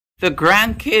The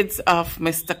grandkids of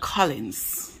Mr.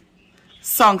 Collins,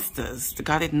 songsters, they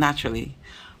got it naturally.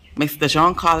 Mr.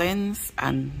 John Collins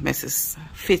and Mrs.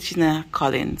 Fitchner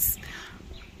Collins.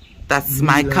 That's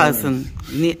my cousin.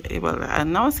 Well,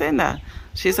 I'm not saying that.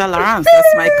 She's a Lawrence.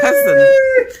 That's my cousin.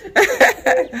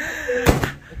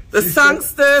 The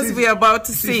songsters we're about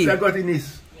to see. Sister got in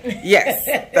this. Yes,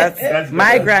 that's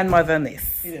my grandmother niece.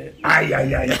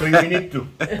 Aye. So you need to.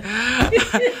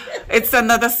 It's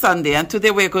another Sunday, and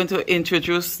today we're going to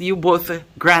introduce you both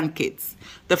grandkids.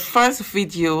 The first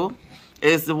video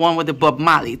is the one with the Bob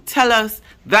Marley. Tell us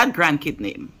that grandkid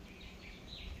name.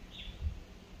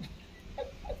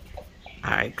 All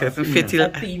right, cousin Fitty.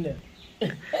 Athena.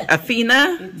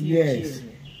 Athena? Yes.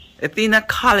 Athena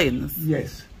Collins.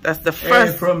 Yes. That's the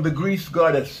first. From the Greece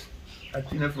goddess.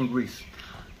 Athena from Greece.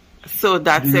 So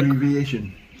that's the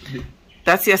abbreviation.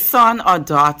 That's your son or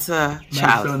daughter,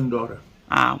 child? My son, daughter.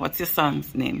 What's your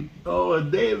son's name? Oh,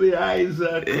 David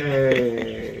Isaac.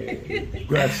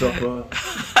 Grasshopper.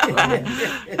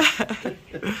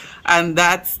 And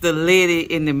that's the lady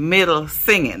in the middle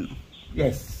singing.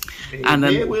 Yes. And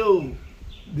they will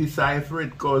decipher it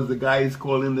because the guy is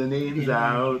calling the names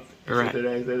out, right.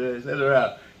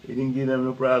 etc. He didn't give them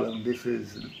no problem. This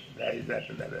is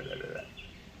that.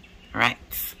 Right.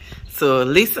 So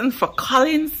listen for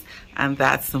Collins, and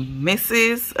that's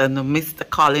Mrs. and Mr.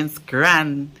 Collins'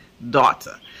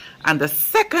 granddaughter. And the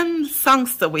second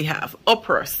songster we have,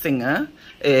 opera singer,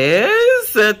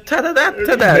 is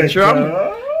drum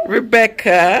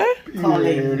Rebecca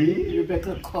Collins.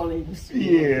 Rebecca Collins.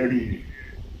 Pierre.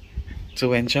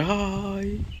 To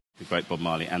enjoy. The great Bob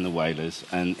Marley and the Wailers.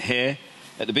 And here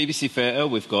at the BBC Theatre,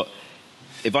 we've got,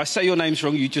 if I say your names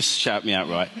wrong, you just shout me out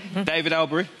right. David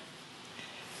Albury,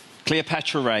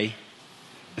 Cleopatra Ray,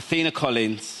 Athena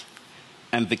Collins,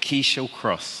 and Vikishal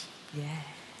Cross.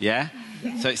 Yeah?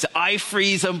 So it's I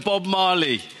Freeze and Bob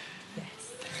Marley.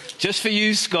 Yes. Just for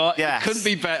you, Scott. Yes. Couldn't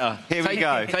be better. Here we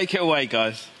go. Take it away,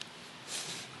 guys.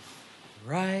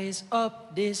 Rise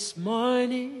up this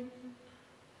morning,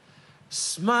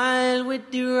 smile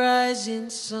with the rising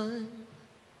sun.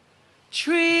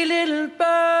 3 little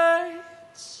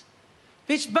birds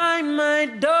pitch by my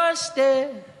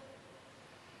doorstep,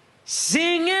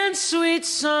 singing sweet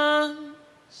songs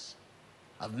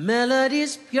of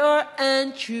melodies pure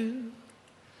and true.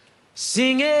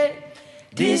 Sing it.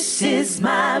 This is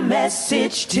my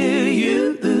message to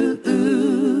you.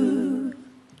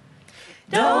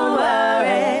 Don't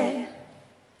worry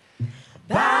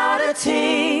about a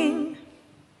thing,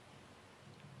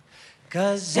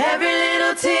 'cause every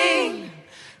little thing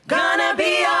gonna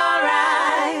be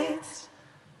alright.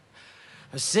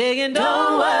 I'm singing,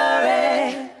 don't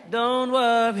worry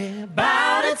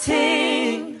About a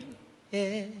thing,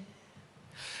 yeah.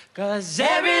 'cause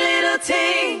every little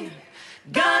thing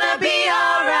gonna be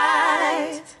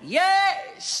alright.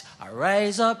 Yes, I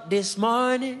rise up this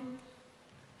morning,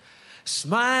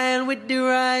 smile with the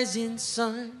rising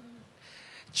sun.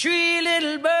 3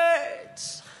 little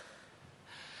birds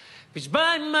pitch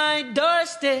by my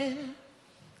doorstep,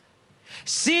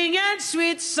 singing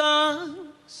sweet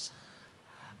songs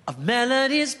of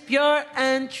melodies pure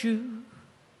and true.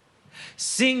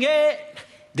 Sing it.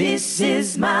 This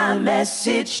is my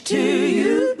message to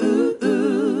you.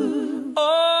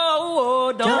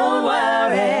 Oh, Don't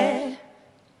worry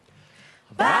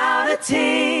about a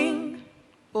thing,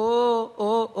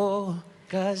 oh,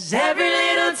 'cause every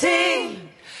little thing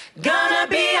gonna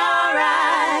be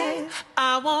alright.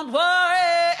 I won't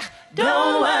worry.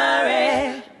 Don't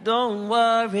worry Don't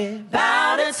worry,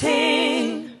 about a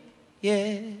thing,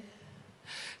 yeah.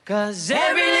 'cause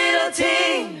every little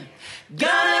thing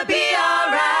gonna be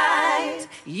alright.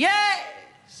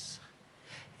 Yes,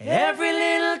 Every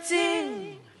little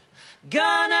thing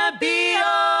gonna be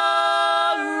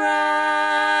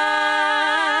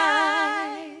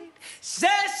alright. say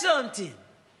something.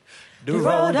 The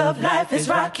road of life is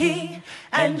rocky,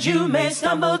 and you may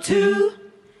stumble too.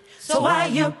 So why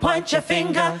you point your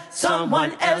finger,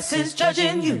 someone else is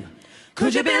judging you.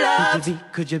 Could you be loved?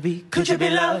 Could you be? Could you be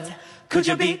loved? Could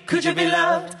you be? Could you be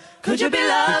loved? Could you be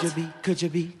loved? Could you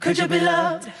be? Could you be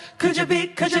loved? Could you be?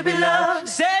 Could you be loved?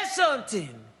 Say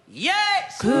something.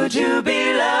 Yes. Could you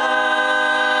be loved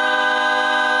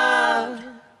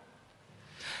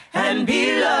and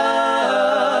be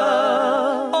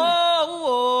loved?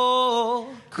 Oh,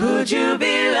 Could you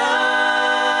be loved?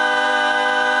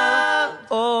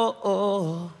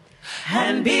 oh,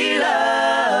 And be loved?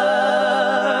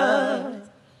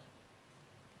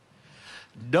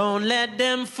 Don't let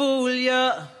them fool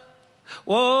you.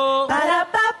 Whoa.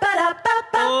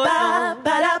 Ba-da-ba-ba-da-ba-ba-ba,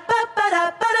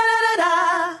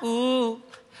 ba-da-ba-ba-da-ba-da-da-da. Ooh.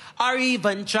 Are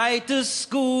even try to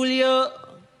school you.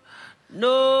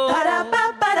 No.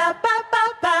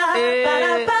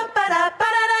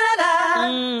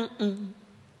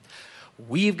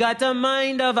 We've got a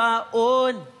mind of our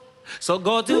own, so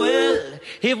go to hell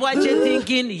if what you're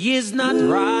thinking is not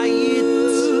right.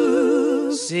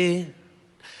 See,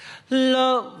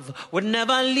 love would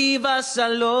never leave us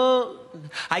alone.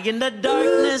 In the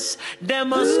darkness, there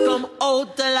must come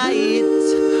out the light.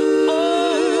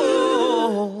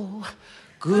 Oh,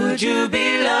 could you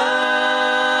be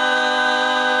loved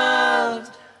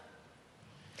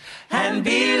and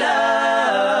be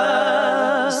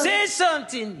loved? Say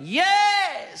something,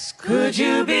 yes. Could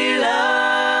you be loved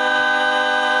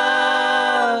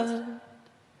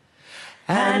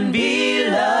and be